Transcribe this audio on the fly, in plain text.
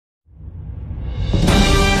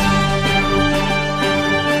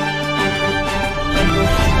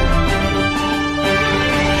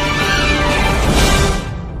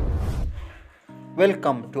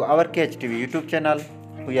Welcome to our KHTV YouTube channel.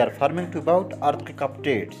 We are farming to about earthquake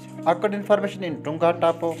updates. Occurred information in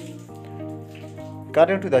Tongatapo.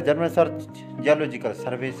 According to the German Geological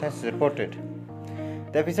Survey has reported,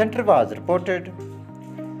 the epicenter was reported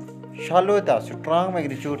shallow the strong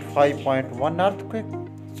magnitude 5.1 earthquake,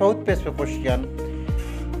 South Pacific Ocean,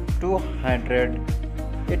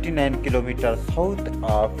 289 kilometers south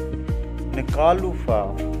of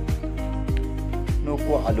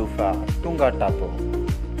Nuku'alofa, Tongatapo.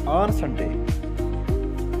 On Sunday,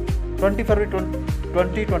 20 February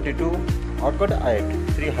 2022, occurred at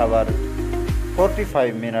 3 hours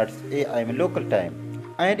 45 minutes AM local time,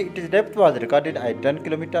 and its depth was recorded at 10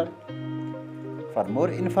 kilometers. For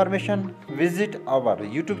more information, visit our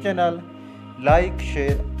YouTube channel, like,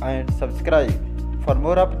 share and subscribe. For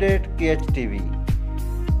more update, KHTV.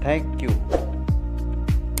 Thank you.